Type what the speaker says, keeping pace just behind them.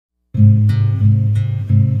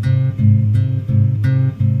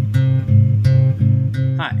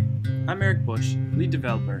I'm Eric Bush, lead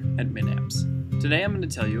developer at Mint Apps. Today I'm going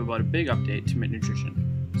to tell you about a big update to Mint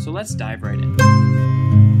Nutrition. So let's dive right in.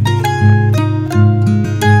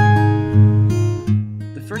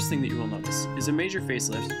 The first thing that you will notice is a major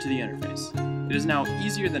facelift to the interface. It is now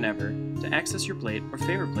easier than ever to access your plate or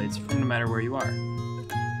favorite plates from no matter where you are.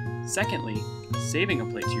 Secondly, saving a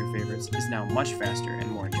plate to your favorites is now much faster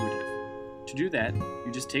and more intuitive. To do that,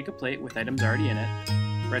 you just take a plate with items already in it,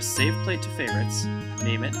 press Save Plate to Favorites,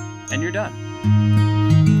 name it, and you're done.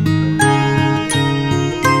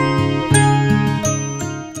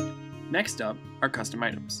 Next up are custom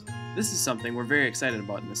items. This is something we're very excited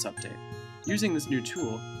about in this update. Using this new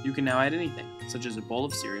tool, you can now add anything, such as a bowl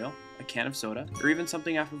of cereal, a can of soda, or even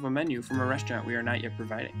something off of a menu from a restaurant we are not yet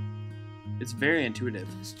providing. It's very intuitive,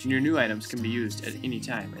 and your new items can be used at any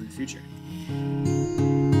time in the future.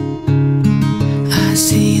 I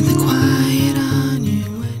see the quiet on you.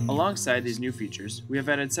 Alongside these new features, we have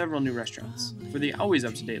added several new restaurants. For the always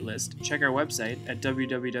up-to-date list, check our website at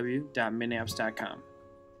www.mintapps.com.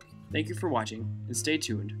 Thank you for watching, and stay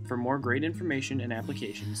tuned for more great information and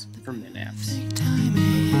applications from Mint Apps.